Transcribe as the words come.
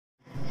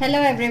Hello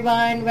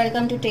everyone,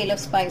 welcome to Tale of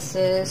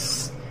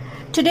Spices.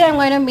 Today I'm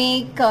going to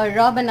make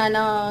raw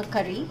banana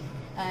curry,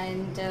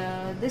 and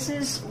this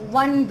is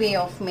one way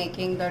of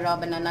making the raw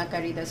banana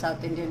curry, the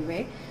South Indian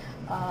way.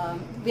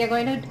 We are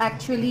going to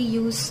actually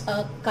use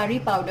a curry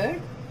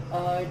powder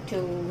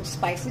to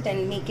spice it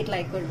and make it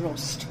like a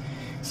roast.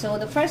 So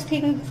the first,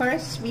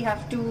 we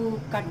have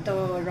to cut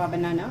the raw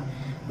banana.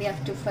 We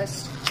have to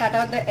first cut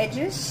out the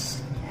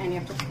edges and you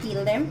have to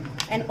peel them,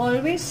 and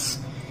always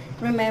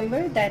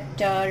remember that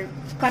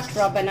cut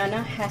raw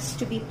banana has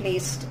to be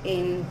placed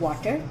in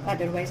water,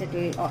 otherwise it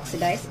will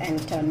oxidize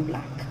and turn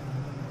black.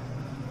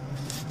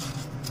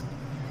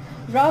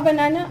 Raw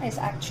banana is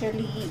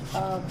actually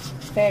a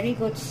very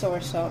good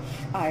source of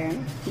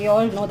iron. We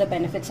all know the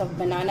benefits of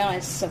banana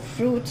as a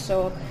fruit,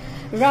 so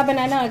raw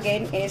banana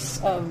again is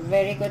a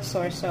very good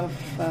source of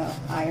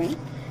iron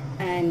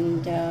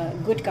and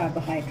good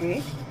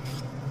carbohydrate.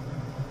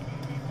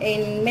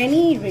 In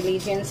many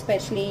religions,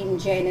 especially in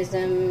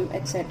Jainism,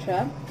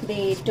 etc.,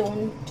 they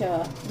don't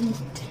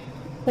eat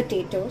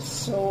potatoes.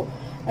 So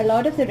a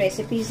lot of the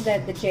recipes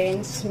that the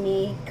Jains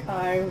make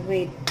are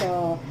with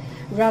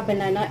raw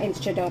banana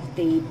instead of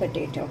the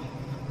potato.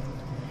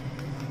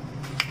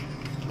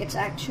 It's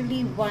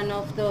actually one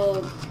of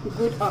the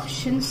good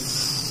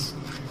options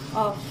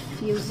of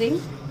using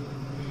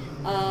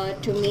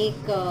to make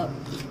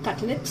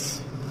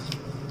cutlets,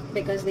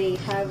 because they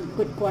have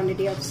good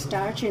quantity of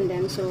starch in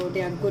them, so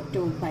they are good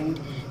to bind.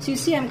 So you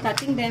see I'm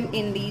cutting them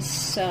in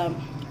these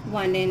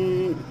 1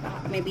 in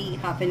maybe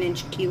 ½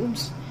 inch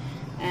cubes,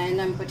 and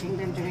I'm putting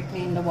them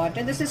directly in the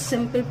water. This is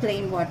simple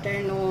plain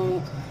water,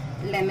 no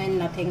lemon,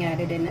 nothing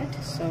added in it,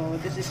 so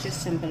this is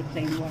just simple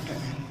plain water.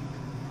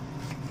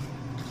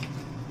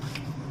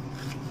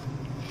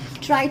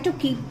 Try to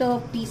keep the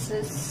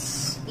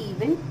pieces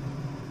even.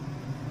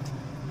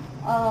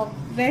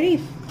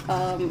 Very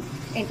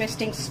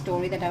interesting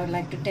story that I would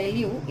like to tell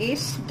you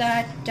is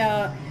that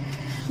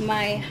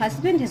my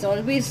husband has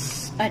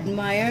always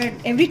admired,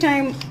 every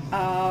time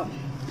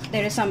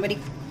there is somebody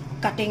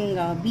cutting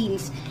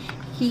beans,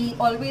 he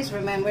always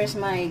remembers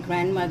my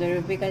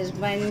grandmother, because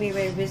when we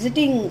were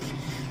visiting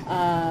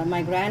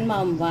my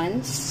grandmom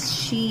once,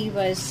 she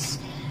was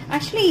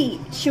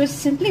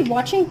simply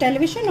watching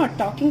television or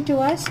talking to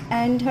us,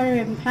 and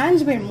her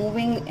hands were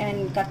moving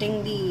and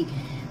cutting the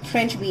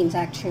French beans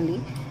actually.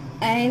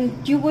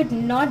 And you would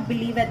not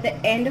believe, at the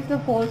end of the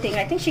whole thing,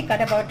 I think she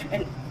cut about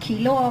a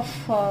kilo of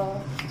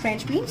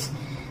French beans,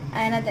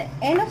 and at the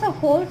end of the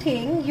whole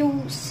thing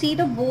you see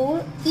the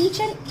bowl, each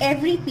and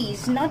every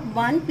piece, not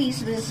one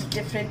piece was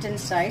different in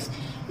size,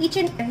 each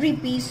and every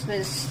piece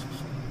was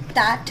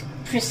that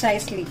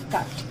precisely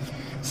cut.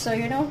 So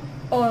you know,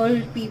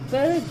 old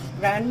people,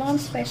 grandmoms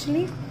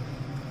especially,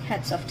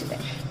 hats off to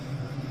them.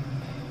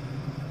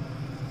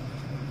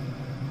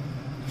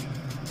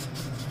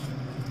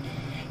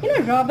 You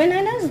know, raw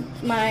bananas,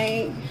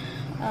 my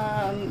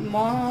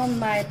mom,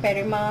 my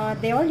perima,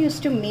 they all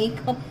used to make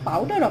a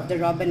powder of the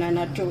raw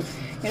banana too,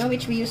 you know,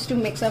 which we used to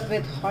mix up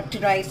with hot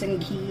rice and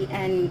ghee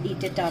and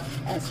eat it up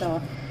as a,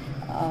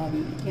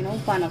 you know,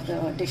 one of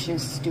the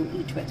dishes to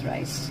eat with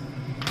rice.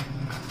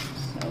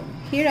 So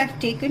here I've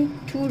taken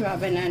 2 raw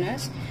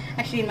bananas.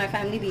 Actually in my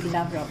family we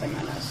love raw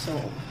bananas, so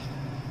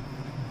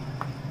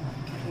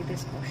okay,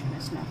 this portion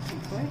is not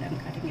good, I'm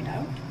cutting it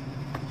out.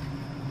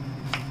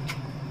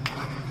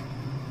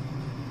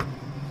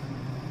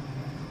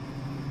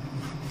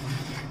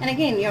 And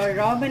again, your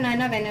raw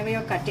banana, whenever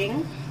you're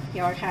cutting,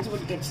 your hands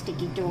would get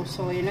sticky too.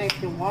 So, you know,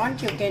 if you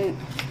want, you can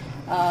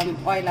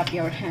oil up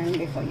your hand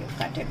before you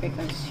cut it,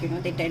 because, you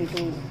know, they tend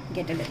to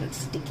get a little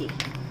sticky.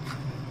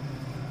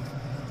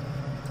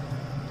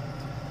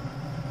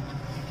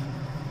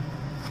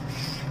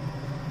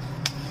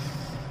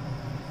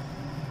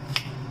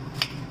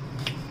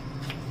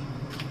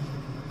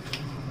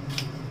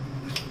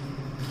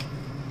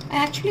 I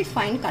actually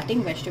find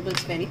cutting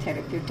vegetables very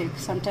therapeutic.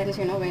 Sometimes,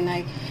 you know, when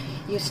I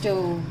used to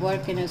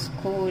work in a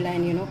school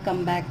and, you know,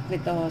 come back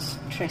with a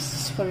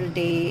stressful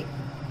day,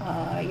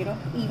 you know,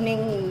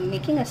 evening,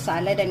 making a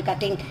salad and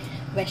cutting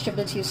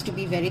vegetables used to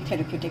be very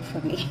therapeutic for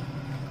me.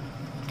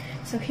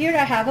 So here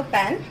I have a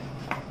pan,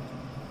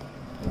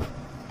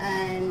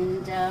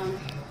 and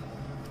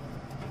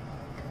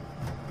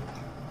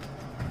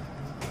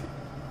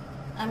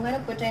I'm going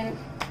to put in,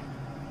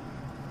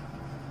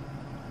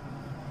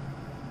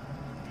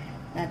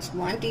 that's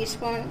 1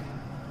 teaspoon,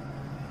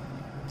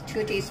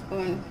 2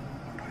 teaspoons,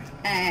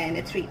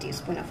 and 3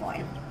 teaspoons of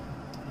oil.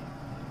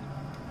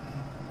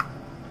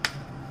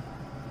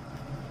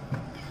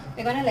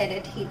 We're going to let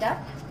it heat up.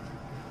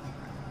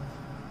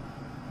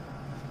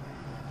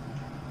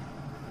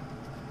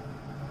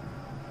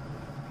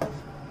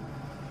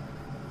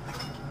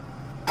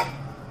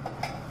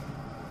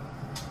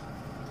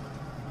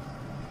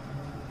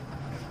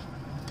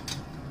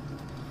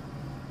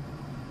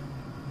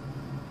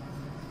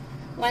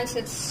 Once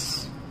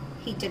it's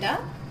heated up,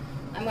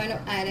 I'm going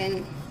to add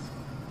in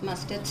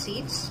mustard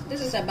seeds.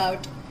 This is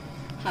about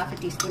 ½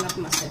 teaspoon of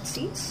mustard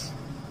seeds.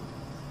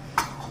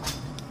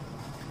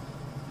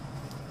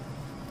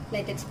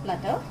 let it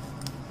splutter.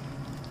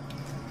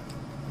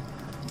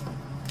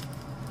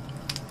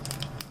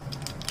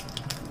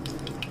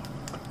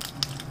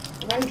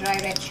 one dry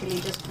red chili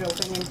just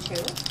broken in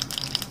two.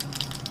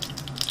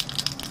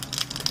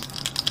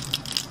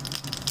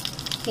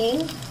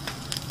 Hing,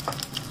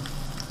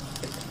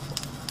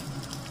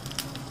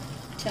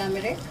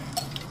 turmeric.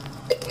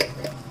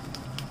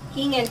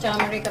 Hing and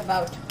turmeric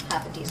about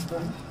half a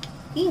teaspoon.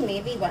 Hing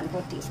maybe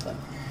 1/4 teaspoon.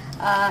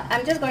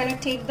 I'm just going to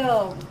take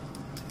the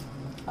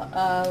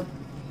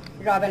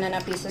raw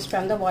banana pieces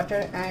from the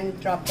water and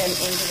drop them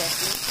in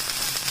directly.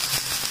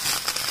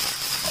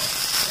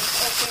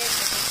 It's okay if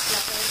it's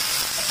fluffy.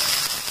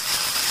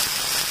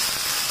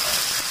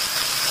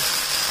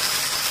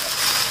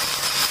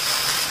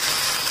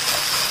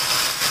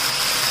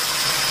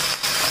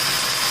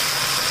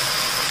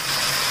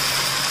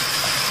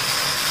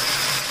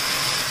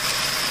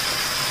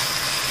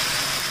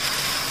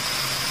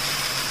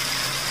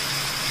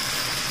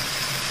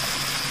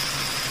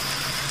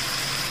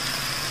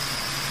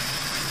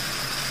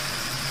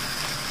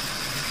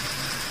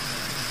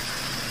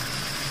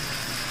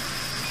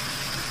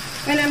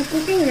 When I'm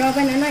cooking raw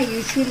banana, I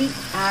usually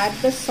add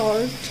the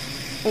salt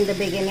in the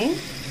beginning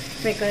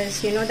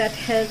because you know that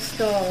helps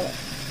the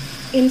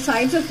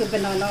insides of the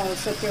banana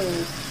also to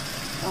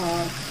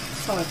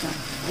salt up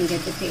and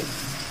get the taste.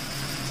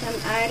 So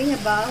I'm adding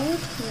about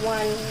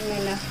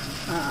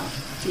 1.5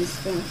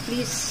 teaspoon.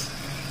 Please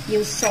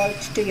use salt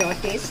to your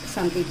taste.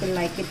 Some people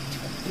like it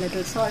a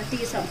little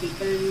salty, some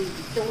people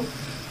don't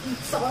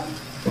eat salt,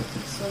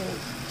 so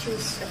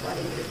choose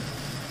accordingly.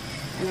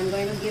 And I'm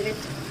going to give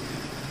it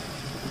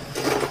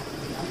a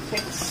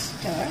quick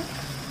stir.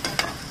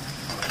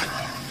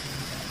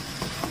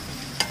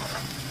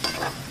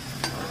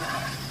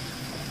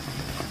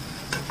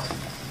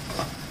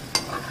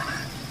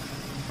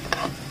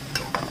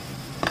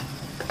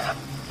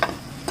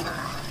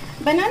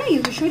 Banana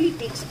usually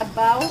takes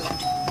about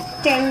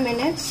 10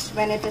 minutes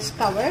when it is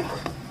covered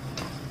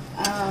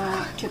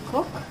to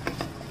cook.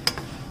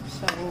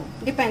 So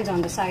depends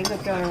on the size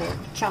of your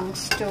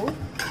chunks too.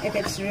 If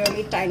it's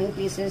really tiny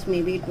pieces,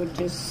 maybe it would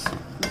just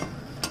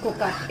cook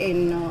up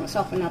in,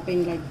 soften up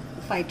in like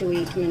 5 to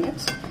 8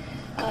 minutes.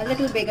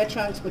 Little bigger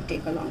chunks would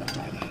take a longer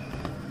time.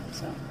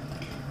 So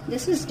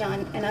this is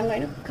done, and I'm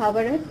going to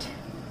cover it,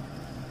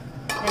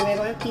 and we're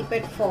going to keep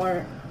it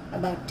for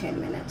about 10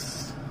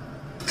 minutes.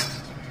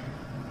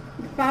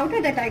 The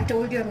powder that I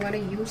told you I'm going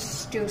to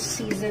use to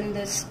season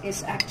this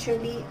is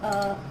actually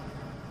a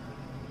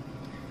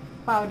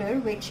powder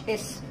which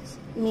is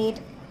made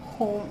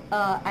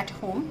at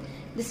home.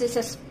 This is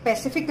a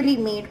specifically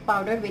made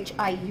powder which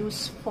I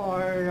use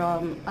for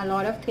a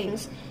lot of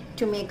things,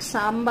 to make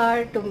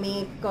sambar, to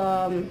make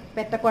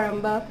petta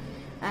koramba,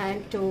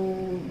 and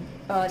to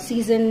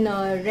season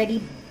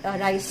ready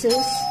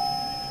rices.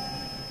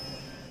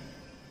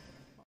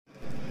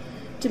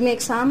 To make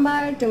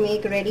sambar, to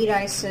make ready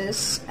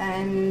rices,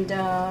 and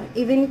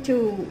even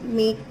to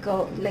make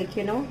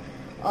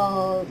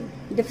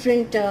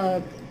different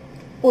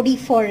podi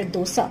for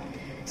dosa.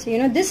 So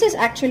this is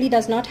actually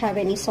does not have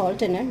any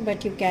salt in it,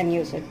 but you can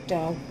use it.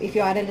 If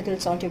you add a little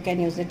salt, you can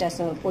use it as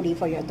a podi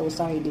for your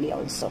dosa idli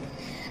also.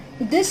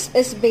 This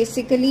is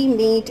basically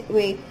made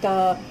with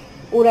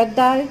urad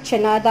dal,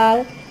 chana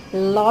dal,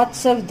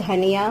 lots of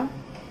dhania,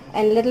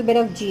 and a little bit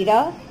of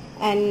jeera,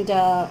 and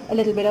a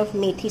little bit of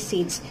methi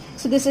seeds.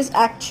 So this is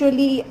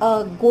actually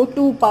a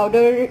go-to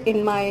powder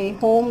in my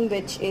home,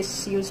 which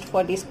is used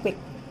for these quick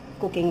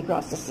cooking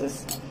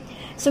processes.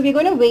 So we're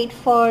going to wait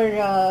for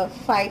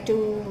 5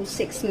 to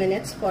 6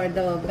 minutes for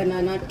the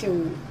banana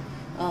to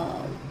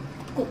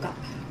cook up.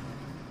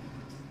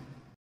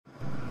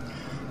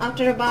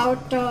 After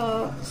about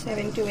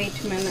 7 to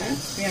 8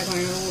 minutes, we are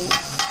going to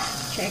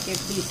check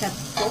if these have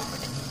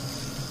cooked.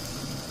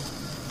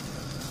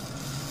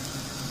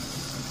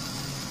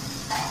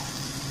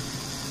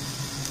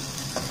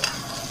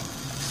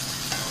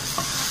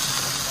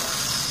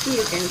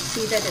 You can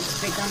see that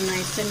it's become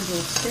nice and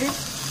roasted.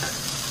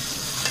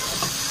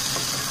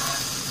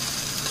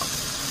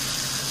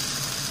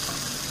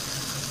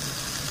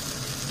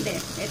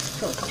 There, it's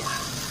cooked.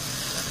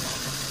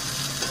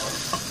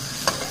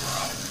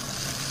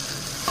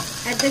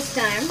 At this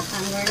time,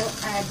 I'm going to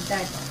add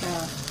that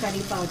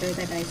curry powder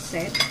that I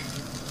said.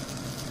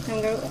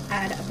 I'm going to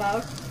add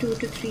about 2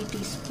 to 3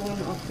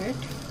 teaspoons of it.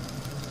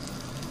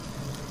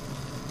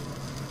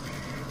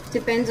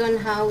 Depends on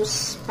how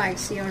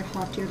spicy or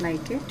hot you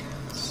like it.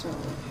 So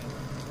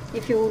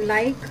if you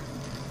like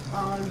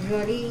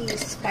really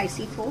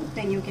spicy food,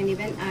 then you can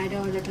even add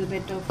a little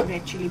bit of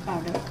red chili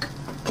powder.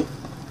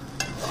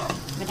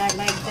 But I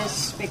like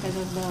this because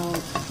of the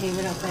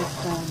flavor of that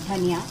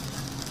dhania.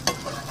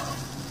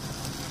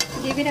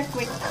 Give it a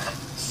quick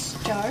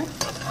stir.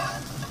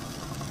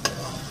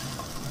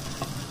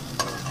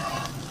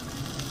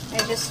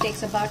 It just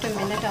takes about a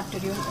minute after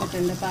you put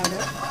in the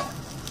powder.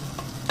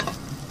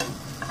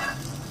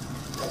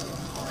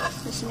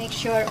 Just make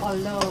sure all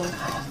the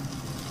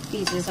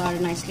pieces are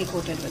nicely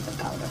coated with the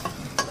powder.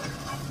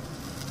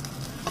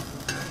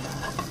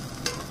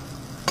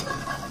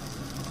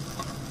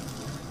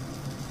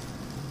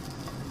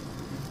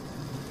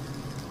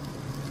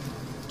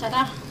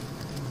 Ta-da!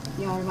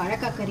 Your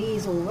Vazhakkai curry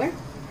is over.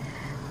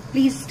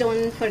 Please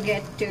don't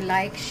forget to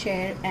like,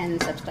 share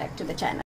and subscribe to the channel.